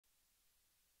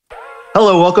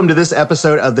Hello, welcome to this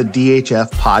episode of the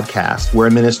DHF podcast. We're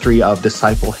a ministry of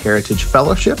Disciple Heritage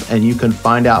Fellowship, and you can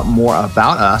find out more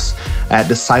about us at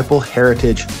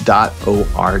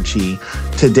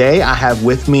discipleheritage.org. Today, I have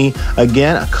with me,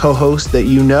 again, a co-host that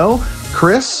you know,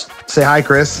 Chris. Say hi,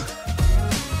 Chris.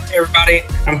 Hey, everybody.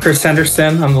 I'm Chris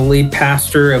Henderson. I'm the lead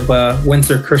pastor of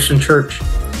Windsor Christian Church.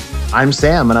 I'm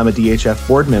Sam, and I'm a DHF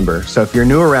board member. So if you're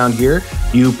new around here,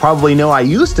 you probably know I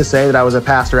used to say that I was a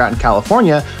pastor out in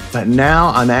California, but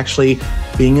now I'm actually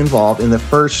being involved in the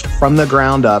first from the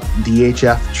ground up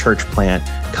DHF church plant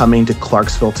coming to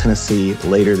Clarksville, Tennessee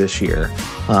later this year.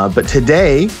 But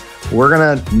today, we're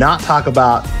going to not talk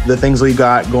about the things we've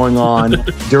got going on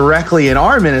directly in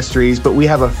our ministries, but we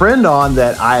have a friend on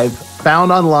that I've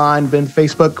found online, been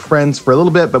Facebook friends for a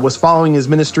little bit, but was following his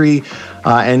ministry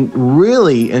and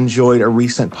really enjoyed a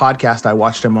recent podcast I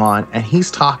watched him on. And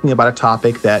he's talking about a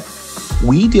topic that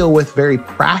we deal with very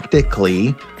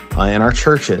practically in our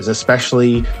churches,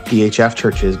 especially DHF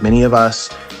churches. Many of us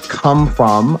come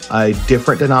from a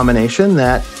different denomination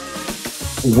that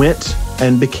went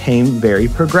and became very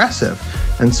progressive.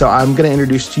 And so I'm going to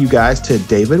introduce to you guys to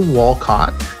David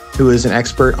Wolcott, who is an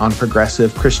expert on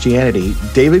progressive Christianity.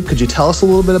 David, could you tell us a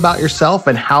little bit about yourself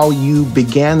and how you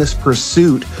began this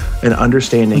pursuit in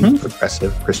understanding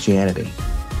progressive Christianity?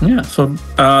 Yeah, so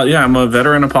I'm a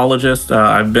veteran apologist.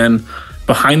 I've been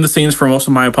behind the scenes for most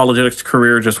of my apologetics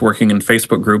career, just working in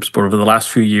Facebook groups. But over the last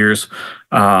few years,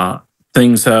 God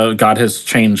has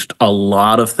changed a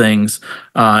lot of things.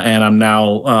 And I'm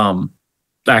now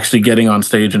actually getting on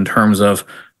stage in terms of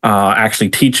actually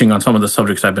teaching on some of the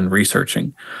subjects I've been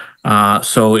researching.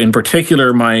 So in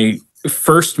particular, my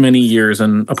first many years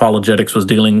in apologetics was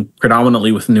dealing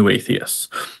predominantly with new atheists,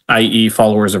 i.e.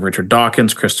 followers of Richard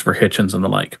Dawkins, Christopher Hitchens, and the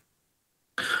like.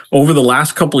 Over the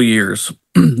last couple of years,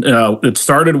 it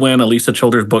started when Alisa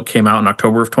Childers' book came out in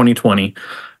October of 2020.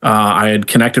 I had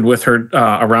connected with her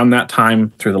around that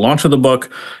time through the launch of the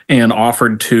book and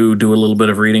offered to do a little bit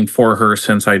of reading for her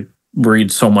since I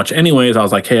read so much anyways. I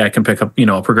was like, hey, I can pick up,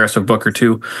 a progressive book or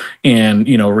two and,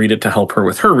 read it to help her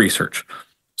with her research.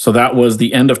 So that was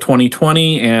the end of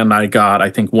 2020. And I got,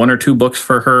 I think, one or two books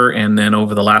for her. And then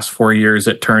over the last 4 years,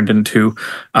 it turned into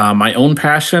my own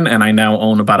passion. And I now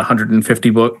own about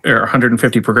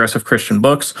 150 progressive Christian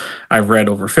books. I've read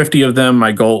over 50 of them.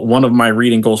 One of my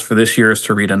reading goals for this year is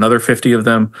to read another 50 of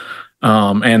them.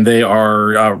 And they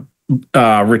are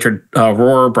Richard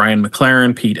Rohr, Brian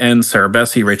McLaren, Pete Enns, Sarah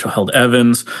Bessey, Rachel Held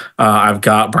Evans. I've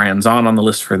got Brian Zahn on the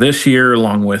list for this year,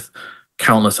 along with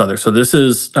countless others. So this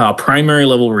is primary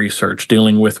level research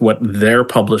dealing with what they're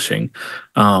publishing.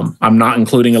 I'm not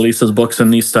including Alisa's books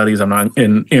in these studies. I'm not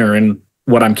in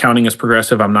what I'm counting as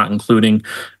progressive. I'm not including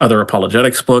other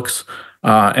apologetics books.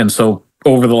 And so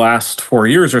over the last 4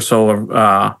 years or so,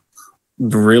 I've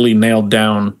really nailed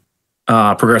down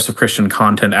progressive Christian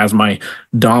content as my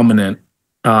dominant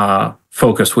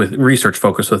research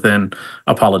focus within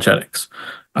apologetics.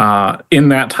 In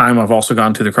that time, I've also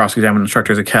gone to the Cross-Examined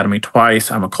Instructors Academy twice.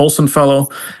 I'm a Colson Fellow,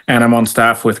 and I'm on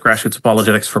staff with Grassroots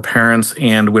Apologetics for Parents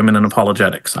and Women in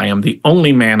Apologetics. I am the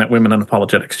only man at Women in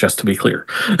Apologetics, just to be clear.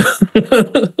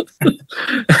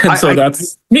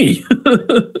 That's me.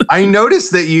 I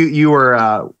noticed that you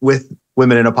were with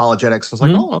Women in Apologetics. I was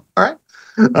like, oh, all right.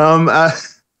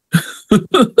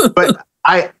 But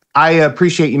I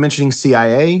appreciate you mentioning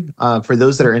CIA. For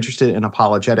those that are interested in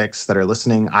apologetics that are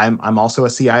listening, I'm also a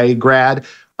CIA grad.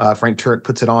 Frank Turek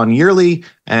puts it on yearly,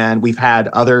 and we've had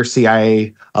other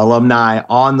CIA alumni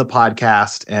on the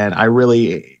podcast, and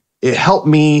it helped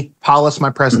me polish my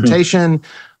presentation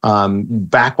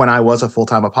back when I was a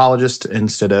full-time apologist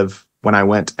instead of when I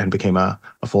went and became a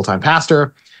full-time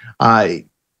pastor.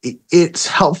 It's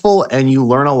helpful, and you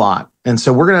learn a lot. And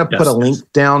so we're going to put a link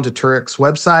down to Turek's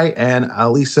website and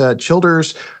Alisa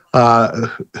Childers,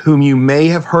 whom you may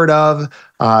have heard of,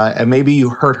 and maybe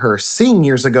you heard her sing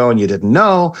years ago and you didn't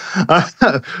know.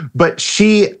 But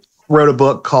she wrote a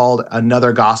book called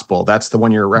Another Gospel. That's the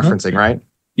one you're referencing, right?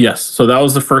 Yes. So that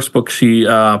was the first book she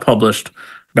published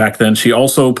back then. She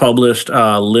also published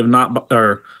Live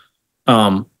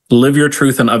Your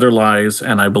Truth and Other Lies,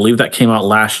 and I believe that came out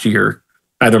last year.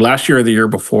 Either last year or the year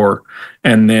before.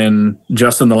 And then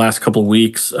just in the last couple of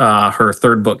weeks, her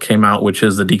third book came out, which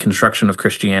is The Deconstruction of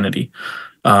Christianity,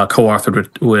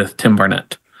 co-authored with Tim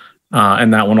Barnett.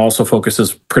 And that one also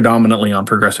focuses predominantly on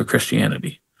progressive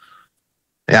Christianity.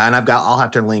 Yeah, and I'll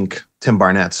have to link Tim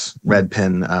Barnett's Red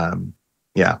Pen.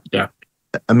 Yeah.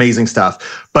 Amazing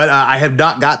stuff. But I have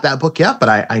not got that book yet, but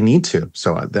I need to.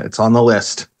 So it's on the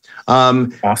list.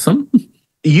 Awesome.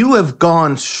 you have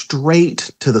gone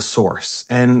straight to the source.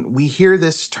 And we hear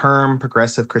this term,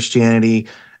 progressive Christianity.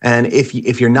 And if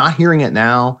you're not hearing it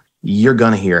now, you're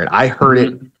going to hear it. I heard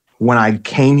it when I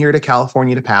came here to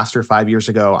California to pastor 5 years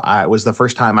ago. It was the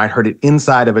first time I heard it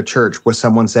inside of a church with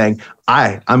someone saying,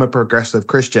 I'm a progressive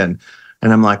Christian.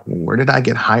 And I'm like, where did I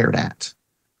get hired at?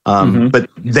 But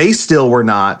they still were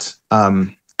not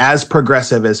as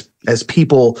progressive as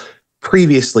people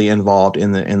previously involved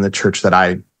in the church that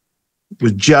I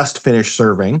was just finished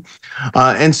serving.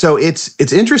 And so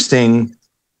it's interesting.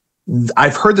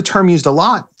 I've heard the term used a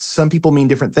lot. Some people mean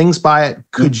different things by it.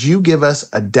 Could you give us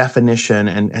a definition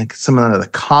and some of the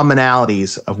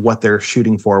commonalities of what they're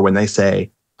shooting for when they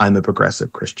say, I'm a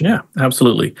progressive Christian? Yeah,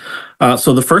 absolutely.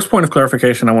 So the first point of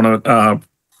clarification I want to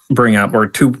bring up, or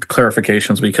two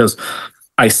clarifications, because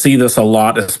I see this a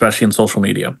lot, especially in social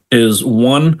media, is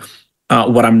one,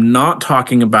 what I'm not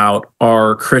talking about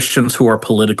are Christians who are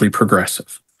politically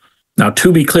progressive. Now,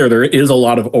 to be clear, there is a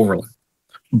lot of overlap,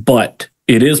 but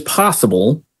it is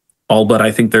possible, but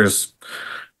I think there's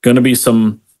going to be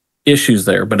some issues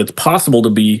there, but it's possible to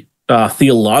be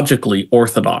theologically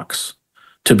orthodox,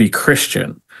 to be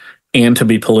Christian, and to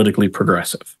be politically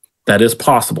progressive. That is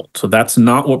possible. So that's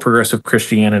not what progressive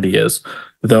Christianity is,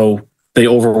 though they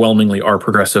overwhelmingly are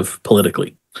progressive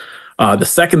politically. The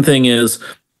second thing is,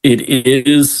 it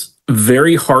is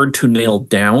very hard to nail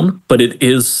down, but it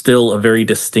is still a very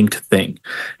distinct thing.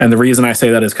 And the reason I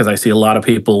say that is because I see a lot of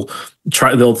people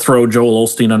they'll throw Joel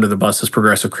Osteen under the bus as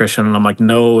progressive Christian. And I'm like,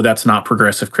 no, that's not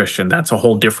progressive Christian. That's a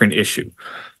whole different issue.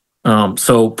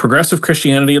 So progressive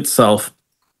Christianity itself,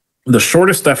 the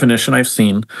shortest definition I've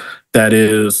seen that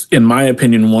is, in my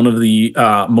opinion, one of the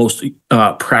most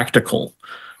practical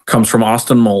comes from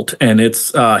Austin Molt, and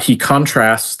it's he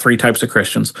contrasts three types of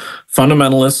Christians.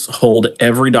 Fundamentalists hold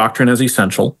every doctrine as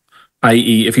essential,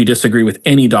 i.e., if you disagree with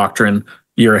any doctrine,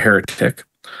 you're a heretic.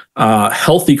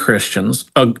 Healthy Christians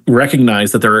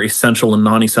recognize that there are essential and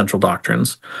non-essential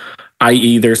doctrines,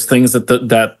 i.e., there's things that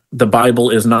the Bible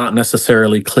is not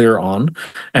necessarily clear on,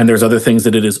 and there's other things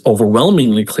that it is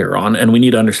overwhelmingly clear on, and we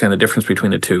need to understand the difference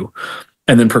between the two.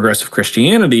 And then progressive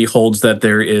Christianity holds that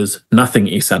there is nothing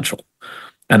essential.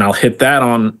 And I'll hit that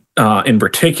on in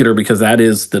particular because that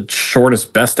is the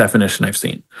shortest, best definition I've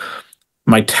seen.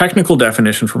 My technical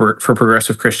definition for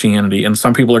progressive Christianity, and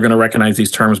some people are going to recognize these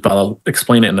terms, but I'll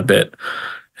explain it in a bit,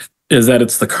 is that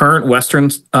it's the current Western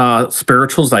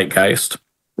spiritual zeitgeist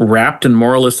wrapped in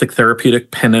moralistic therapeutic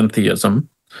panentheism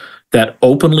that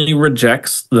openly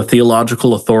rejects the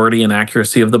theological authority and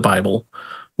accuracy of the Bible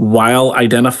while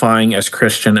identifying as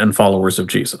Christian and followers of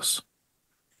Jesus.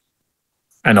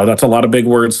 I know that's a lot of big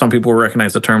words. Some people will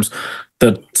recognize the terms.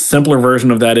 The simpler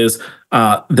version of that is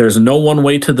there's no one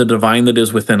way to the divine that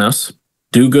is within us.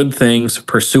 Do good things,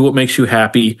 pursue what makes you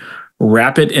happy,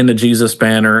 wrap it in a Jesus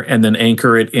banner, and then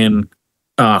anchor it in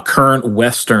current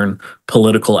Western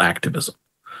political activism.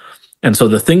 And so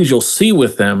the things you'll see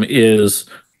with them is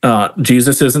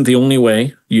Jesus isn't the only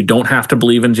way. You don't have to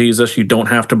believe in Jesus. You don't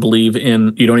even have to believe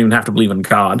in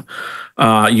God.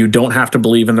 You don't have to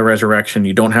believe in the resurrection.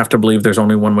 You don't have to believe there's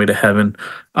only one way to heaven.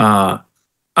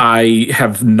 I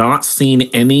have not seen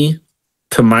any,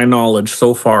 to my knowledge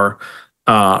so far,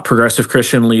 progressive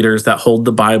Christian leaders that hold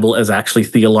the Bible as actually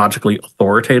theologically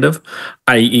authoritative,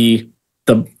 i.e.,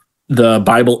 the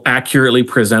Bible accurately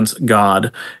presents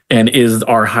God and is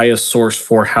our highest source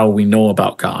for how we know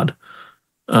about God.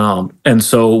 And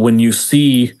so when you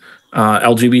see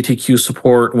LGBTQ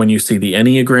support, when you see the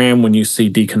Enneagram, when you see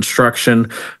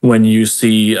deconstruction, when you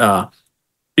see,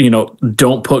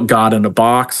 don't put God in a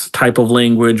box type of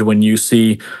language, when you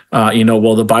see,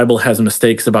 the Bible has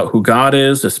mistakes about who God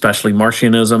is, especially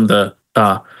Marcionism,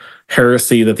 the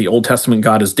heresy that the Old Testament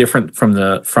God is different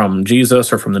from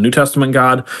Jesus or from the New Testament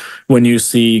God, when you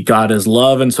see God is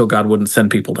love and so God wouldn't send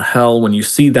people to hell, when you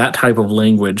see that type of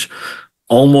language,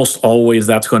 almost always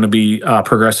that's going to be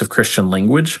progressive Christian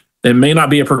language. It may not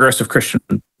be a progressive Christian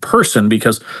person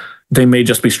because they may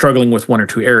just be struggling with one or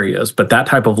two areas, but that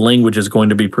type of language is going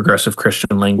to be progressive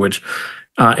Christian language.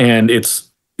 And it's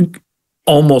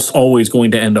almost always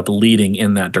going to end up leading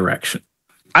in that direction.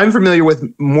 I'm familiar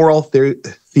with moral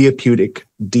therapeutic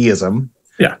deism.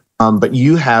 Yeah. But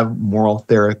you have moral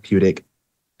therapeutic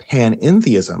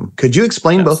panentheism. Could you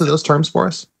explain both of those terms for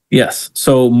us? Yes.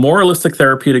 So moralistic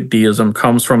therapeutic deism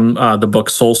comes from the book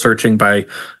Soul Searching by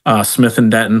Smith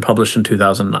and Denton, published in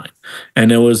 2009.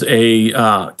 And it was a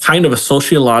kind of a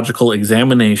sociological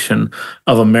examination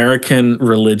of American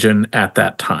religion at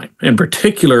that time, in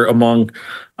particular among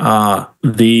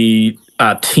the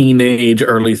teenage,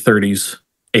 early 30s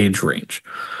age range.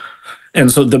 And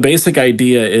so the basic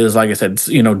idea is, like I said,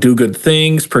 do good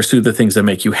things, pursue the things that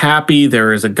make you happy.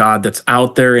 There is a God that's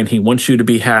out there and he wants you to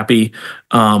be happy.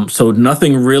 So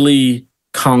nothing really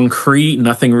concrete,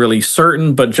 nothing really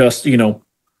certain, but just,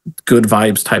 good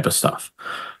vibes type of stuff.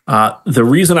 The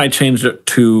reason I changed it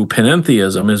to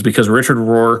panentheism is because Richard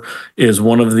Rohr is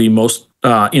one of the most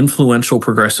influential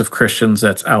progressive Christians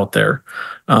that's out there.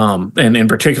 And in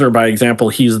particular, by example,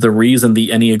 he's the reason the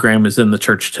Enneagram is in the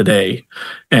church today.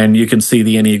 And you can see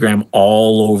the Enneagram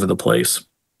all over the place.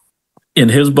 In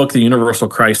his book, The Universal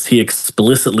Christ, he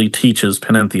explicitly teaches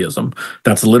panentheism.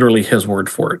 That's literally his word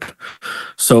for it.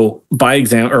 So by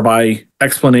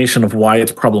explanation of why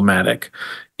it's problematic,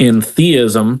 in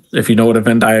theism, if you know what a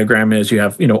Venn diagram is, you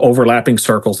have overlapping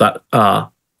circles that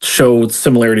show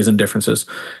similarities and differences.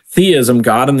 Theism,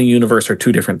 God and the universe are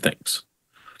two different things.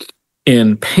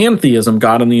 In pantheism,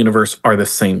 God and the universe are the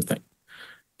same thing.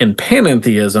 In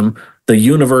panentheism, the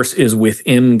universe is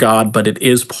within God, but it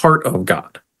is part of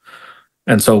God.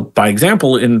 And so, by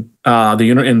example, in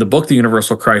the book The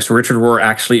Universal Christ, Richard Rohr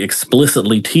actually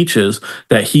explicitly teaches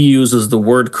that he uses the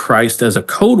word Christ as a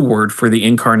code word for the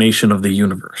incarnation of the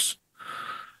universe.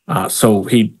 So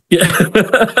he,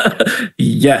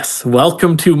 yes,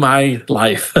 welcome to my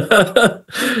life.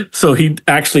 So he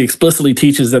actually explicitly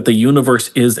teaches that the universe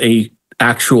is a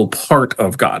actual part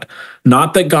of God.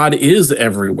 Not that God is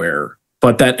everywhere,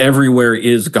 but that everywhere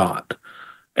is God.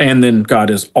 And then God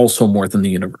is also more than the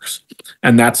universe.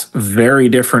 And that's very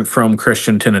different from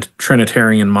Christian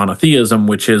Trinitarian monotheism,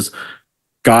 which is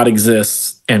God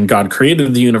exists and God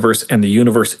created the universe, and the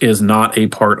universe is not a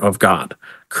part of God.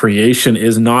 Creation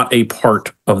is not a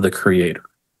part of the creator.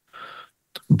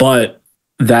 But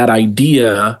that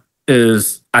idea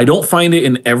is, I don't find it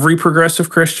in every progressive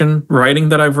Christian writing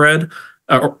that I've read,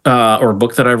 or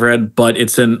book that I've read, but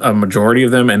it's in a majority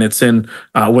of them. And it's in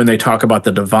when they talk about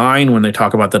the divine, when they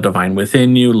talk about the divine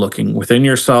within you, looking within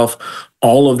yourself,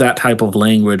 all of that type of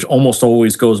language almost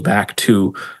always goes back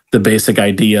to the basic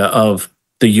idea of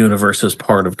the universe is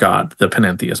part of God, the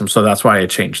panentheism. So that's why I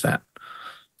changed that.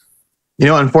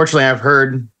 Unfortunately, I've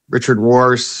heard Richard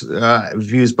Rohr's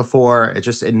views before.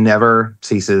 It never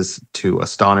ceases to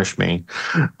astonish me.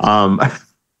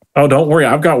 Oh, don't worry.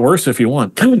 I've got worse if you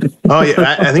want. Oh,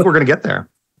 yeah. I think we're going to get there.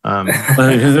 Yeah.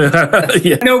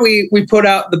 I know we put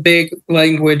out the big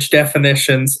language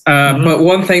definitions, but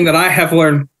one thing that I have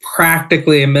learned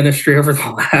practically in ministry over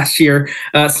the last year,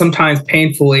 sometimes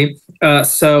painfully,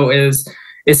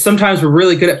 is sometimes we're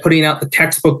really good at putting out the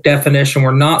textbook definition.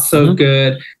 We're not so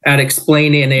good at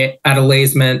explaining it at a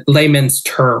layman's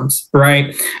terms,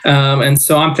 right? And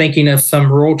so I'm thinking of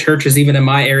some rural churches, even in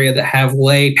my area, that have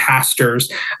lay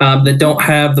pastors that don't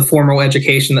have the formal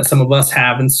education that some of us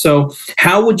have. And so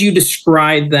how would you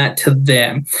describe that to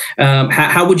them?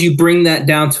 How would you bring that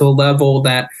down to a level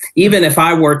that even if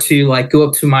I were to go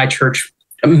up to my church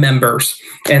members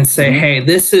and say, hey,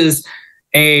 this is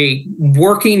a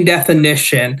working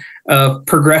definition of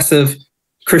progressive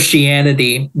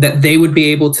Christianity, that they would be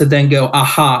able to then go,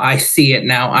 aha, I see it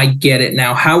now. I get it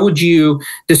now. How would you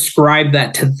describe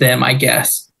that to them, I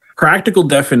guess? Practical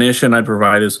definition I'd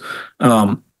provide is,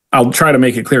 I'll try to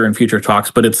make it clear in future talks,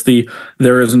 but it's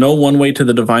there is no one way to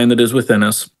the divine that is within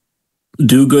us.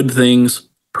 Do good things,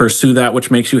 pursue that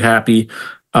which makes you happy,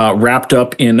 wrapped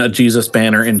up in a Jesus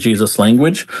banner in Jesus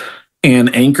language,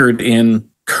 and anchored in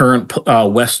current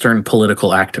Western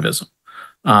political activism.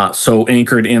 So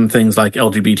anchored in things like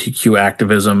LGBTQ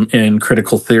activism, in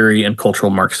critical theory and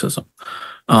cultural Marxism.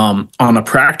 On a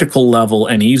practical level,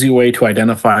 an easy way to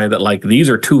identify that these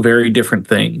are two very different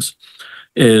things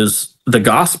is the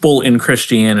gospel in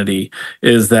Christianity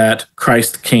is that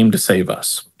Christ came to save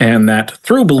us, and that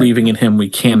through believing in him, we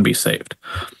can be saved.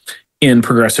 In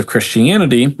progressive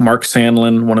Christianity, Mark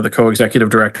Sandlin, one of the co-executive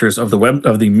directors of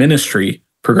the ministry,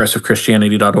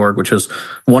 progressivechristianity.org, which is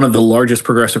one of the largest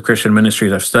progressive Christian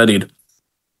ministries I've studied,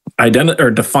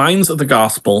 defines the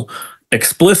gospel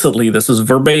explicitly. This is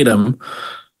verbatim: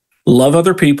 love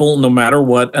other people no matter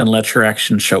what, and let your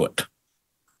actions show it.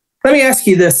 Let me ask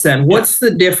you this then. What's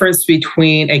the difference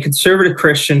between a conservative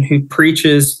Christian who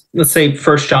preaches, let's say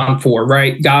 1 John 4,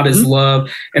 right? God is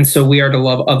love, and so we are to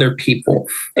love other people,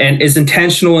 and is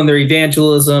intentional in their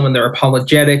evangelism and their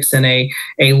apologetics in a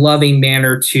loving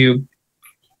manner to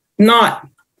not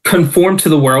conform to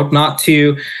the world, not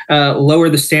to lower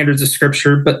the standards of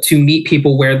Scripture, but to meet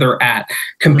people where they're at,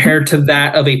 compared to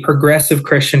that of a progressive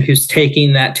Christian who's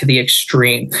taking that to the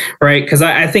extreme, right? Because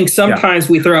I think sometimes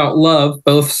we throw out love,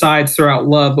 both sides throw out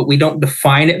love, but we don't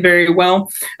define it very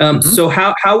well. So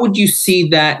how would you see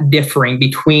that differing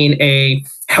between a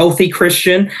healthy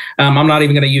Christian. I'm not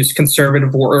even going to use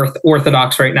conservative or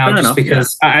orthodox right now, just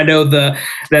because I know that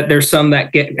there's some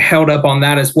that get held up on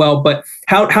that as well. But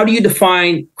how do you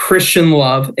define Christian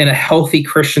love in a healthy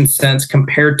Christian sense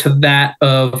compared to that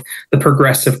of the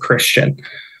progressive Christian?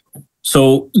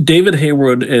 So David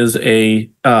Haywood is a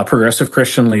progressive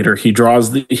Christian leader. He's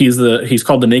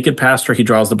called the Naked Pastor. He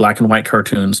draws the black and white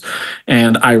cartoons,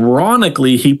 and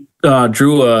ironically, he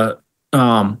drew a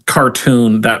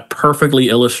cartoon that perfectly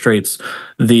illustrates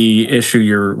the issue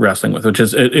you're wrestling with, which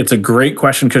is it's a great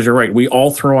question, because you're right. We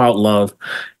all throw out love,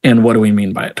 and what do we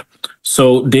mean by it?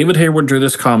 So David Haywood drew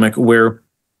this comic where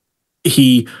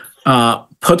he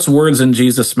puts words in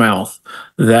Jesus' mouth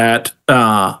that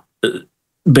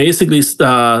basically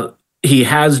he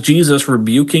has Jesus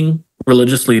rebuking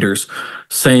religious leaders,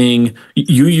 saying,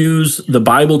 you use the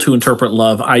Bible to interpret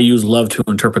love, I use love to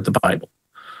interpret the Bible.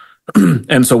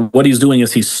 And so what he's doing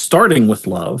is he's starting with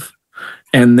love,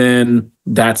 and then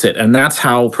that's it. And that's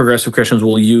how progressive Christians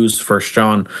will use 1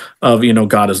 John of,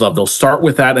 God is love. They'll start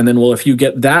with that, and then, well, if you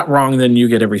get that wrong, then you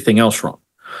get everything else wrong.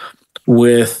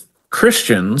 With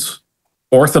Christians,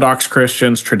 Orthodox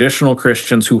Christians, traditional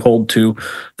Christians who hold to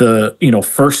the,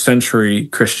 first century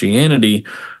Christianity,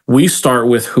 we start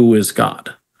with who is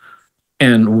God.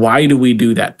 And why do we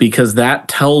do that? Because that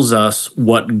tells us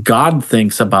what God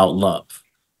thinks about love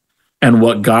and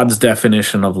what God's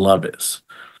definition of love is.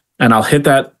 And I'll hit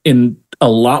that in a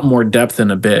lot more depth in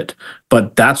a bit,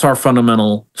 but that's our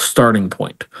fundamental starting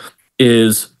point,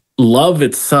 is love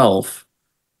itself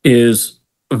is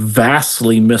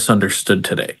vastly misunderstood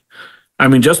today. I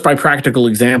mean, just by practical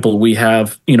example, we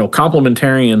have,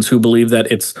 complementarians who believe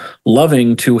that it's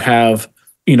loving to have,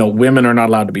 women are not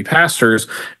allowed to be pastors.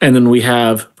 And then we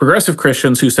have progressive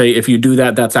Christians who say, if you do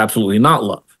that, that's absolutely not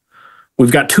love.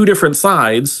 We've got two different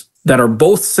sides that are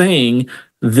both saying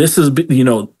this is,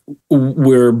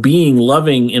 we're being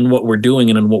loving in what we're doing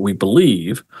and in what we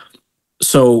believe.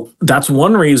 So that's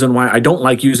one reason why I don't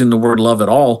like using the word love at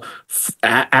all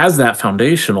as that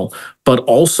foundational. But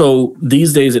also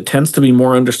these days it tends to be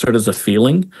more understood as a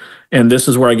feeling. And this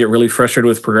is where I get really frustrated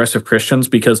with progressive Christians,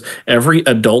 because every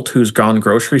adult who's gone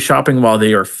grocery shopping while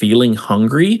they are feeling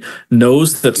hungry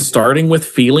knows that starting with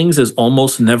feelings is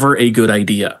almost never a good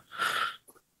idea.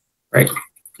 Right.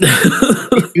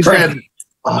 You said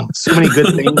so many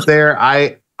good things there.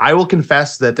 I will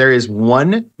confess that there is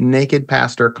one Naked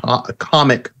Pastor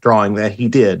comic drawing that he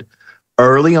did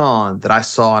early on that I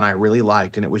saw and I really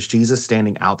liked, and it was Jesus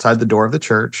standing outside the door of the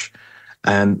church,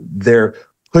 and they're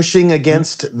pushing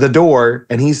against the door,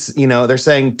 and he's, they're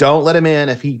saying, don't let him in.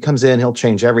 If he comes in, he'll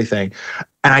change everything.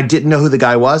 And I didn't know who the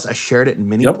guy was. I shared it in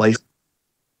many places.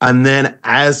 And then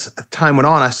as time went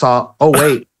on, I saw, oh,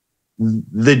 wait,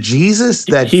 the Jesus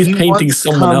that he's painting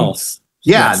someone else.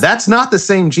 Yeah, that's not the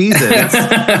same Jesus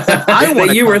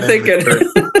that you were thinking.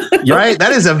 Right?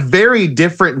 That is a very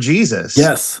different Jesus.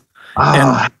 Yes.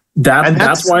 And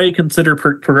that's why I consider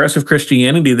progressive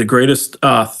Christianity the greatest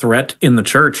threat in the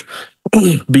church,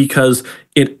 because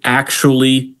it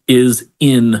actually is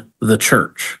in the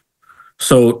church.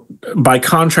 So by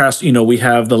contrast, we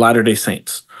have the Latter-day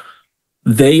Saints.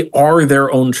 They are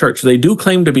their own church. They do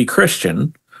claim to be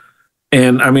Christian.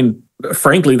 And I mean,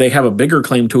 frankly, they have a bigger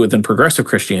claim to it than progressive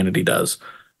Christianity does.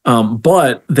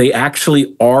 But they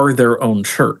actually are their own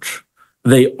church.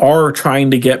 They are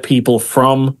trying to get people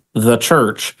from the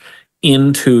church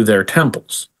into their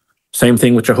temples. Same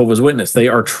thing with Jehovah's Witness. They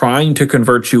are trying to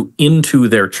convert you into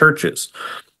their churches.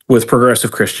 With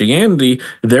progressive Christianity,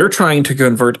 they're trying to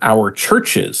convert our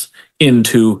churches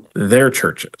into their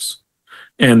churches.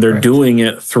 And they're doing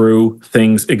it through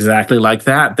things exactly like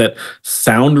that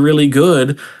sound really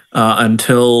good and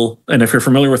if you're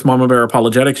familiar with Mama Bear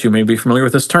apologetics, you may be familiar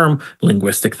with this term,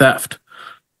 linguistic theft.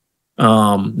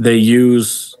 They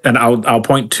use, and I'll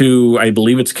point to, I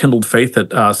believe it's Kindled Faith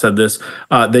that said this,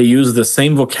 they use the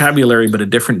same vocabulary but a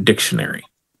different dictionary.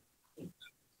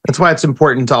 That's why it's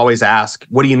important to always ask,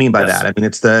 what do you mean by that? I mean,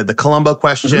 it's the Columbo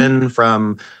question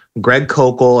from Greg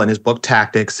Kokel and his book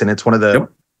Tactics, and it's one of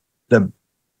the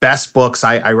best books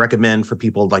I recommend for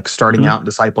people like starting out in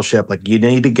discipleship. Like, you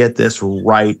need to get this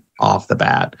right off the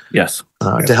bat. Yes.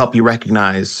 To help you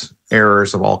recognize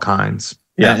errors of all kinds.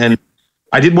 Yeah. And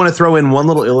I did want to throw in one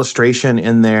little illustration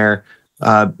in there.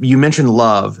 You mentioned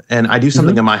love, and I do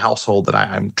something in my household that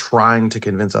I'm trying to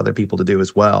convince other people to do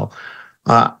as well.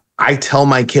 I tell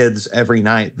my kids every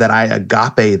night that I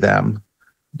agape them,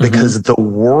 because the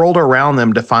world around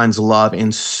them defines love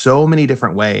in so many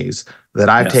different ways that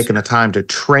I've taken the time to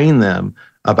train them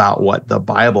about what the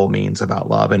Bible means about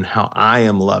love and how I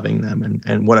am loving them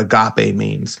and what agape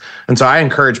means. And so I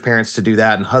encourage parents to do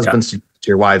that, and husbands to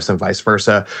your wives and vice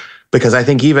versa. Because I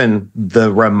think even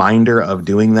the reminder of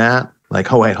doing that,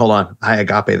 like, oh, wait, hold on, I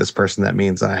agape this person. That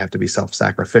means I have to be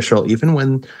self-sacrificial, even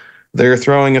when they're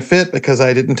throwing a fit because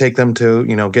I didn't take them to,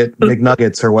 get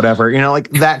McNuggets or whatever, like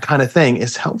that kind of thing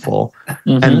is helpful.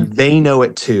 Mm-hmm. And they know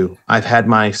it too. I've had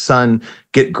my son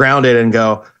get grounded and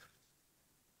go,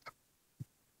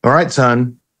 all right,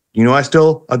 son, I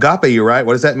still agape you, right?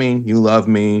 What does that mean? You love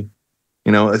me,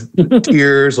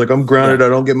 tears, like I'm grounded. I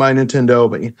don't get my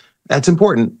Nintendo, but that's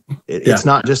important. It's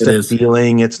not just a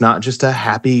feeling. It's not just a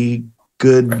happy,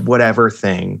 good, whatever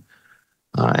thing.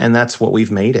 And that's what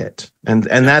we've made it. And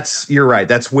that's, you're right.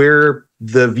 That's where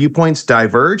the viewpoints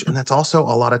diverge. And that's also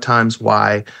a lot of times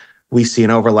why we see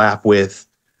an overlap with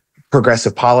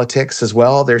progressive politics as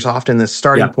well. There's often this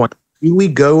starting point. Do we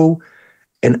go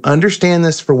and understand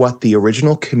this for what the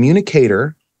original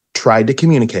communicator tried to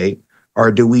communicate,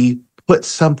 or do we put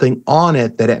something on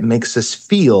it that it makes us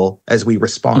feel as we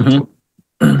respond to it?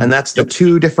 And that's the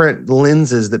two different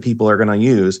lenses that people are going to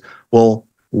use. Well,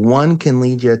 one can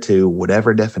lead you to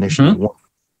whatever definition you want,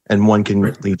 and one can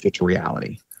lead you to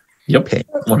reality. Yep, okay.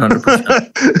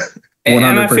 100%. And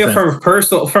I feel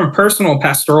from personal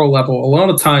pastoral level, a lot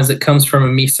of times it comes from a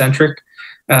me-centric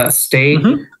state,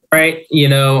 right?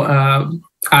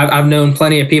 I've known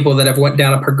plenty of people that have went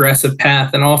down a progressive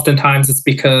path, and oftentimes it's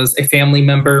because a family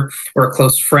member or a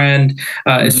close friend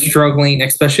is struggling,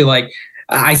 especially like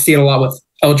I see it a lot with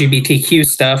LGBTQ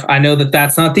stuff. I know that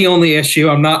that's not the only issue.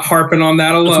 I'm not harping on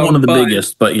that alone. It's one of the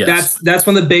biggest, but yes. That's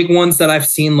one of the big ones that I've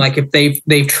seen. Like if they've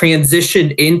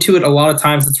transitioned into it, a lot of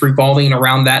times it's revolving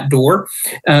around that door.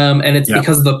 And it's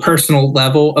because of the personal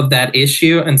level of that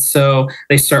issue. And so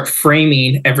they start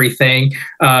framing everything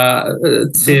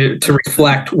to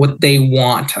reflect what they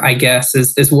want, I guess,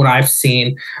 is what I've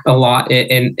seen a lot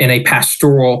in a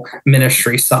pastoral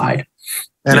ministry side.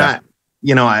 And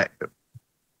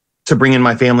to bring in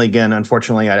my family again,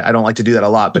 unfortunately, I don't like to do that a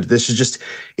lot, but this is just,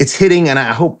 it's hitting. And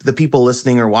I hope the people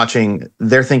listening or watching,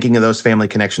 they're thinking of those family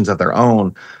connections of their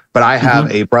own. But I have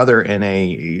a brother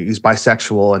he's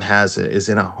bisexual and is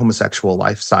in a homosexual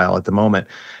lifestyle at the moment.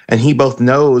 And he both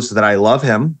knows that I love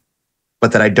him,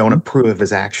 but that I don't approve of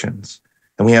his actions.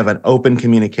 And we have an open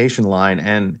communication line.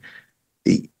 And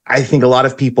I think a lot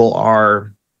of people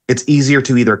it's easier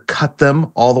to either cut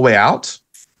them all the way out,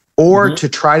 or to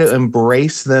try to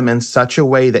embrace them in such a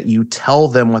way that you tell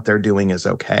them what they're doing is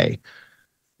okay.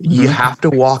 You have to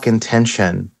walk in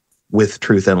tension with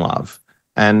truth and love.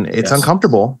 And it's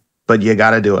uncomfortable, but you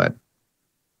got to do it.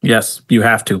 Yes, you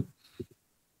have to.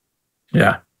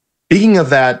 Yeah. Speaking of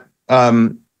that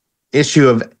issue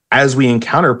of as we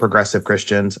encounter progressive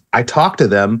Christians, I talk to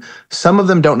them. Some of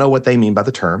them don't know what they mean by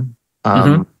the term.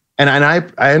 And I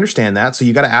understand that. So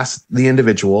you got to ask the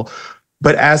individual.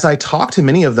 But as I talk to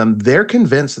many of them, they're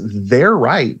convinced they're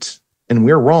right and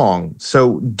we're wrong.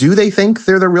 So do they think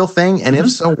they're the real thing? And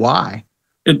if so, why?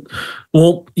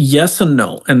 Well, yes and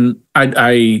no. And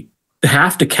I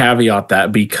have to caveat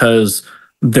that because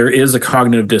there is a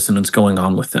cognitive dissonance going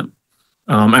on with them.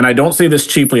 And I don't say this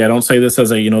cheaply. I don't say this as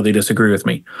they disagree with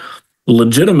me.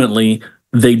 Legitimately,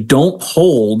 they don't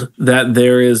hold that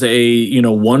there is a,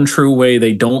 one true way.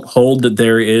 They don't hold that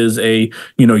there is a,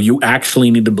 you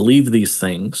actually need to believe these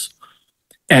things.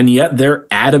 And yet they're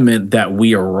adamant that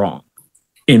we are wrong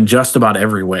in just about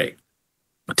every way.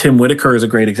 Tim Whitaker is a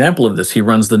great example of this. He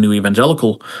runs the New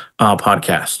Evangelical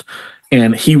podcast.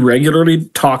 And he regularly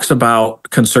talks about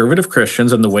conservative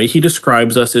Christians, and the way he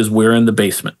describes us is we're in the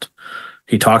basement.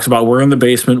 He talks about we're in the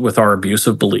basement with our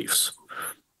abusive beliefs.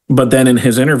 But then in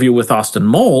his interview with Austin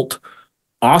Molt,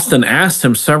 Austin asked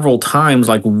him several times,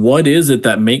 like, what is it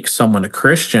that makes someone a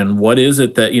Christian? What is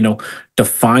it that,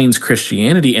 defines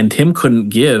Christianity? And Tim couldn't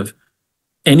give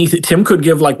anything. Tim could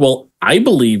give like, well, I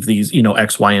believe these,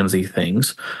 X, Y, and Z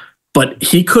things. But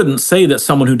he couldn't say that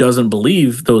someone who doesn't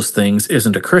believe those things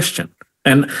isn't a Christian.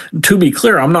 And to be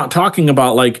clear, I'm not talking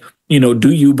about like,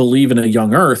 do you believe in a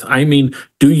young earth? I mean,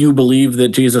 do you believe that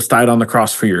Jesus died on the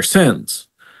cross for your sins?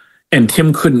 And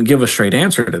Tim couldn't give a straight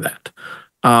answer to that.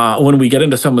 When we get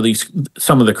into some of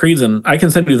the creeds, and I can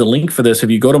send you the link for this. If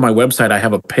you go to my website, I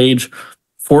have a page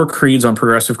for creeds on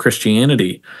progressive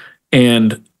Christianity,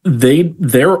 and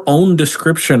their own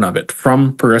description of it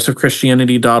from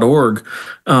progressivechristianity.org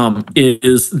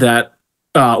is that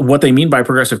what they mean by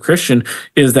progressive Christian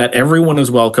is that everyone is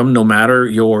welcome, no matter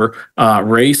your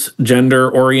race,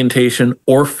 gender, orientation,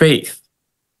 or faith.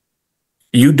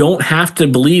 You don't have to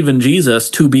believe in Jesus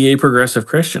to be a progressive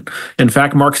Christian. In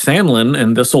fact, Mark Sandlin,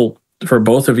 and this will, for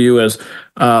both of you as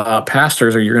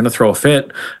pastors, or you're going to throw a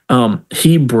fit,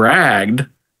 he bragged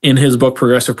in his book,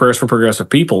 Progressive Prayers for Progressive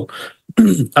People,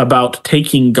 about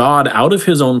taking God out of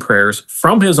his own prayers,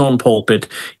 from his own pulpit,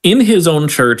 in his own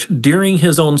church, during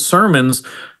his own sermons,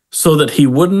 so that he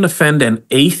wouldn't offend an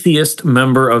atheist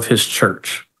member of his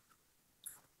church.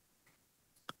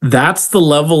 That's the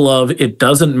level of it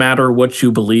doesn't matter what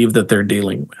you believe that they're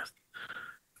dealing with.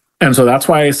 And so that's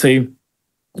why I say,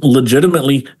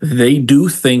 legitimately, they do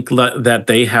think that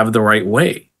they have the right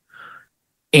way,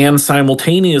 and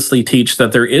simultaneously teach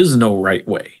that there is no right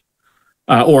way,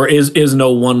 or is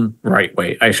no one right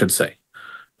way, I should say.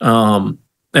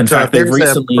 In fact, they've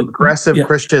recently a progressive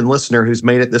Christian listener who's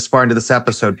made it this far into this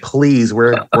episode. Please,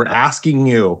 we're asking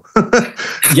you.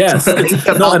 Yes,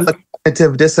 the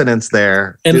cognitive dissonance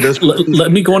there. And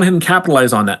let me go ahead and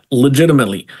capitalize on that.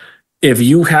 Legitimately, if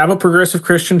you have a progressive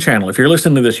Christian channel, if you're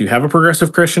listening to this, you have a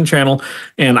progressive Christian channel,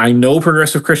 and I know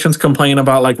progressive Christians complain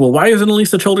about like, well, why isn't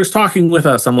Alisa Childers talking with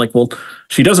us? I'm like, well,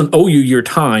 she doesn't owe you your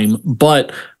time,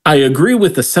 but I agree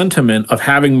with the sentiment of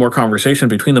having more conversation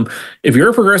between them. If you're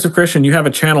a progressive Christian, you have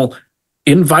a channel,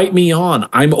 invite me on.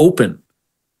 I'm open.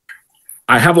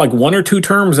 I have like 1 or 2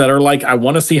 terms that are like, I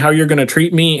want to see how you're going to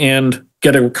treat me and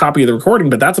get a copy of the recording,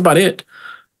 but that's about it.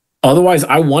 Otherwise,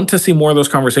 I want to see more of those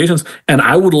conversations, and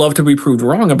I would love to be proved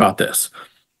wrong about this.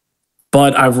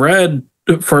 But I've read,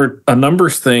 for a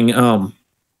numbers thing,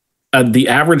 the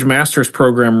average master's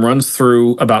program runs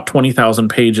through about 20,000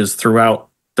 pages throughout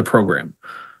the program.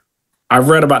 I've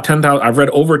read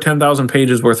over 10,000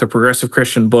 pages worth of progressive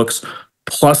Christian books,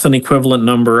 plus an equivalent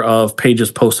number of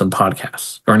pages, posts, and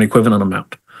podcasts, or an equivalent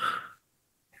amount.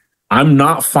 I'm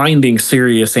not finding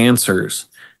serious answers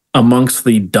amongst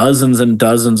the dozens and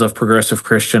dozens of progressive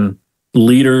Christian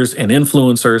leaders and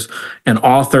influencers and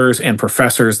authors and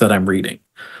professors that I'm reading.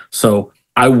 So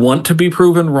I want to be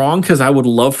proven wrong because I would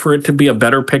love for it to be a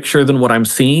better picture than what I'm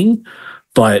seeing.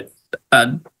 But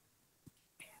and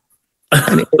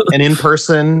in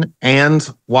person and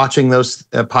watching those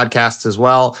podcasts as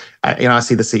well, I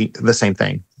see the same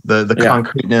thing. The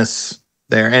concreteness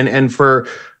there, and for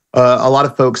a lot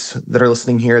of folks that are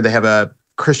listening here, they have a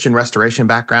Christian restoration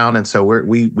background, and so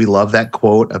we love that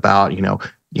quote about in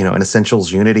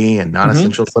essentials unity and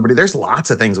non-essentials liberty. There's lots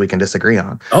of things we can disagree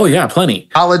on. Oh yeah, plenty.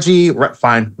 Theology,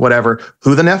 fine, whatever.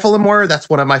 Who the Nephilim were, that's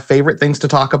one of my favorite things to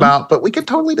talk about, but we can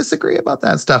totally disagree about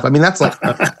that stuff. I mean, that's like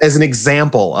as an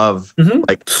example of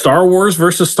like Star Wars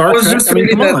versus Star Trek. I was just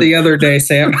reading that the other day,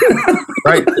 Sam.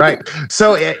 Right.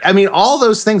 So I mean, all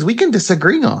those things we can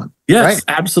disagree on. Yes, right?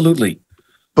 Absolutely.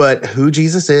 But who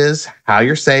Jesus is, how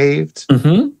you're saved,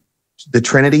 the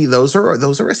Trinity, those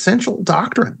are essential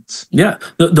doctrines. Yeah,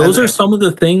 those are some of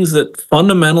the things that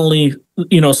fundamentally,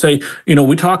 say,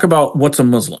 we talk about what's a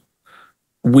Muslim.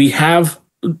 We have,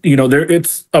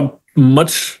 it's a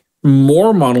much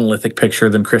more monolithic picture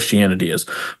than Christianity is,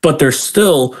 but there's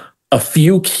still a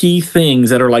few key things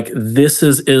that are like, this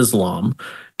is Islam.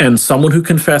 And someone who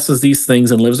confesses these things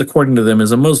and lives according to them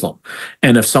is a Muslim.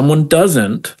 And if someone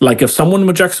doesn't, like if someone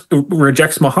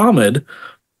rejects Muhammad,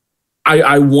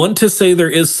 I want to say there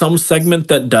is some segment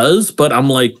that does, but I'm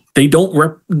like,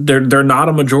 they're not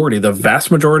a majority. The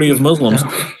vast majority of Muslims,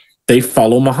 they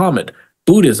follow Muhammad.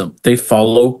 Buddhism, they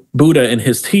follow Buddha and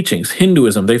his teachings.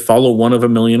 Hinduism, they follow one of a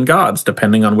million gods,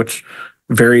 depending on which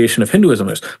variation of Hinduism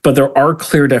is. But there are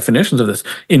clear definitions of this.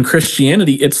 In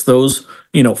Christianity, it's those,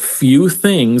 few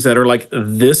things that are like,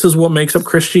 this is what makes up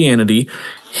Christianity.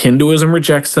 Hinduism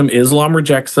rejects them, Islam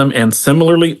rejects them, and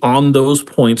similarly on those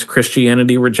points,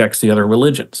 Christianity rejects the other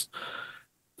religions.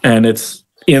 And it's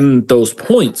in those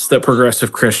points that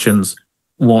progressive Christians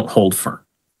won't hold firm.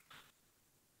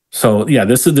 So yeah,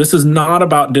 this is not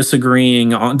about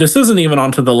disagreeing on, this isn't even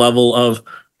onto the level of,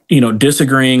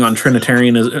 disagreeing on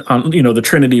Trinitarianism, on, the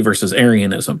Trinity versus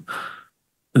Arianism.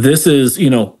 This is,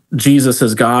 Jesus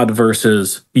is God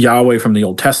versus Yahweh from the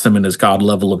Old Testament is God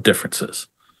level of differences.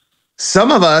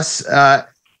 Some of us,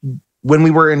 when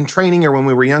we were in training or when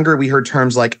we were younger, we heard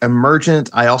terms like emergent.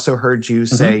 I also heard you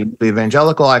say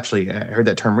evangelical. Actually, I heard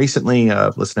that term recently,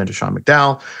 listening to Sean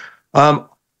McDowell.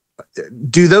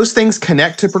 Do those things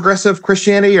connect to progressive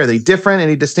Christianity? Are they different?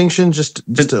 Any distinctions? Just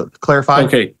to clarify.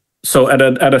 Okay. So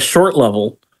at a short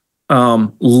level,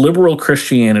 liberal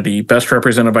Christianity, best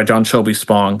represented by John Shelby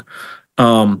Spong,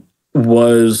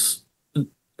 was,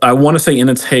 I want to say in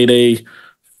its heyday,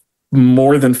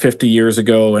 more than 50 years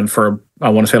ago, and for, I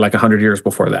want to say like 100 years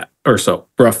before that or so.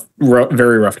 Rough,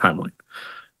 very rough timeline.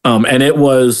 And it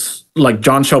was like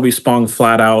John Shelby Spong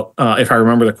flat out, if I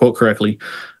remember the quote correctly,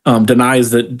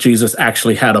 denies that Jesus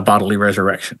actually had a bodily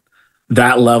resurrection.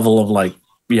 That level of like,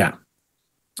 yeah.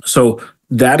 So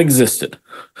that existed.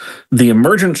 The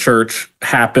emergent church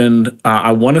happened,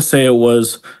 I want to say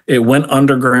it went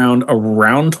underground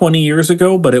around 20 years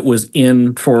ago, but it was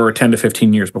in for 10 to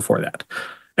 15 years before that.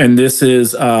 And this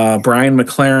is Brian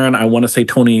McLaren, I want to say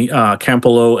Tony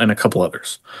Campolo, and a couple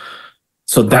others.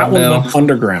 So that one went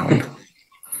underground.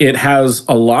 It has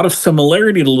a lot of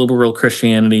similarity to liberal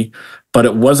Christianity, but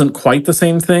it wasn't quite the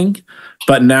same thing.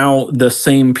 But now the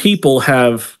same people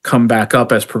have come back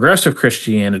up as progressive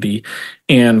Christianity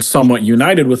and somewhat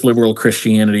united with liberal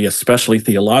Christianity, especially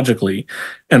theologically.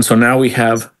 And so now we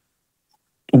have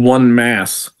one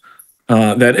mass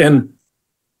that, and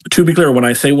to be clear, when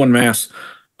I say one mass,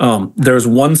 there's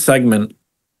one segment,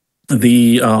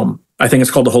 I think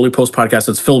it's called the Holy Post Podcast.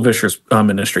 It's Phil Vischer's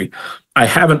ministry. I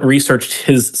haven't researched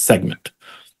his segment.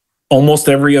 Almost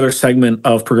every other segment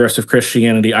of progressive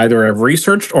Christianity, either I've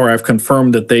researched or I've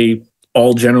confirmed that they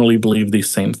all generally believe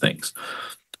these same things.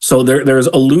 So there's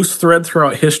a loose thread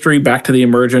throughout history back to the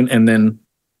emergent and then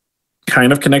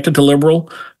kind of connected to liberal,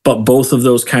 but both of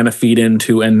those kind of feed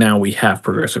into, and now we have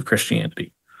progressive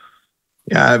Christianity.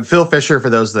 Yeah, Phil Vischer, for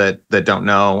those that don't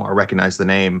know or recognize the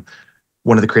name,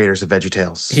 one of the creators of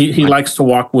VeggieTales. He likes to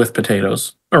walk with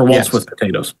potatoes, or waltz with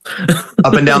potatoes.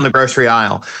 Up and down the grocery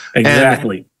aisle.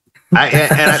 Exactly.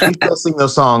 And I think he'll sing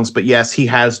those songs, but yes, he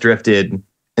has drifted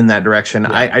in that direction.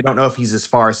 Yeah. I don't know if he's as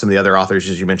far as some of the other authors,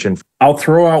 as you mentioned. I'll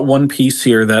throw out one piece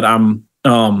here that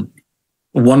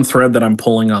one thread that I'm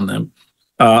pulling on them.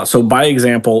 So by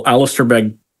example, Alistair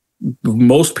Begg,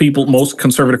 most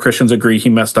conservative Christians agree he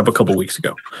messed up a couple weeks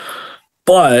ago.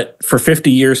 But for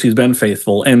 50 years, he's been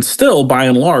faithful, and still, by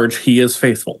and large, he is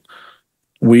faithful.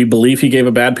 We believe he gave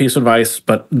a bad piece of advice,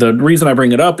 but the reason I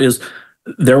bring it up is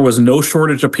there was no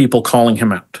shortage of people calling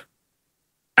him out.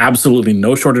 Absolutely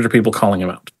no shortage of people calling him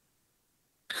out.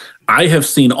 I have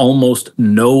seen almost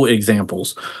no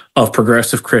examples of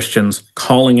progressive Christians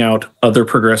calling out other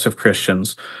progressive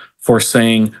Christians for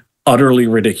saying utterly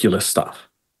ridiculous stuff.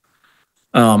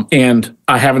 And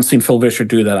I haven't seen Phil Vischer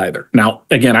do that either. Now,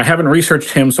 again, I haven't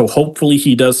researched him, so hopefully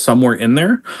he does somewhere in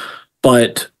there.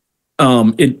 But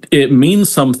it means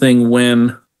something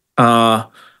when...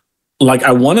 like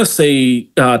I want to say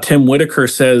Tim Whitaker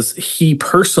says he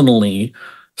personally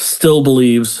still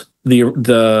believes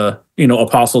the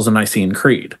Apostles and Nicene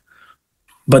Creed.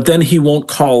 But then he won't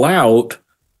call out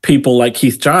people like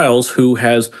Keith Giles, who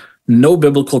has no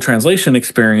biblical translation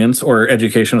experience or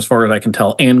education as far as I can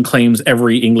tell, and claims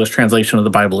every English translation of the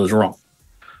Bible is wrong.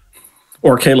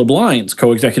 Or Caleb Lyons,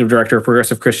 co-executive director of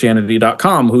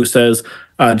ProgressiveChristianity.com, who says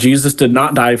Jesus did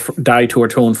not die to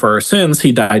atone for our sins,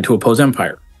 he died to oppose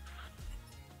empire.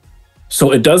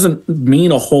 So it doesn't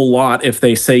mean a whole lot if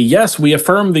they say, yes, we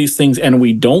affirm these things and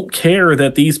we don't care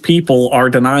that these people are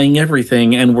denying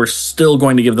everything and we're still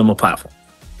going to give them a platform.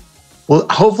 Well,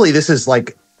 hopefully this is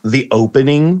like the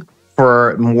opening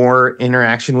for more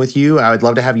interaction with you. I would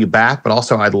love to have you back, but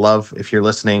also I'd love, if you're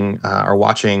listening or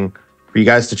watching, for you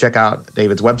guys to check out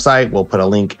David's website. We'll put a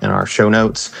link in our show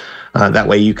notes. That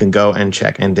way you can go and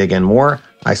check and dig in more.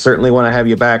 I certainly want to have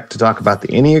you back to talk about the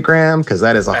Enneagram, because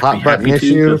that is a hot button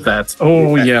issue.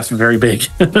 Yes, very big.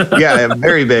 Yeah,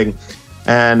 very big.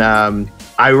 And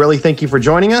I really thank you for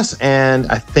joining us. And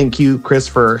I thank you, Chris,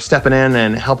 for stepping in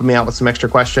and helping me out with some extra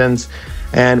questions.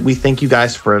 And we thank you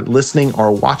guys for listening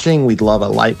or watching. We'd love a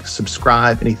like,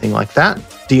 subscribe, anything like that.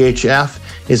 DHF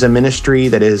is a ministry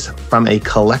that is from a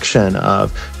collection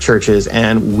of churches,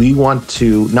 and we want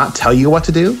to not tell you what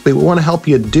to do, but we want to help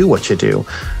you do what you do,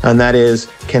 and that is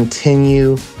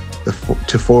continue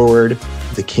to forward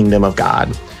the kingdom of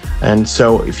God. And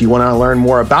so if you want to learn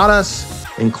more about us,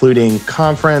 including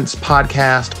conference,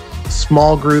 podcast,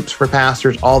 small groups for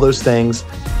pastors, all those things,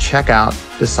 check out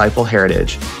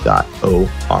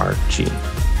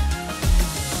discipleheritage.org.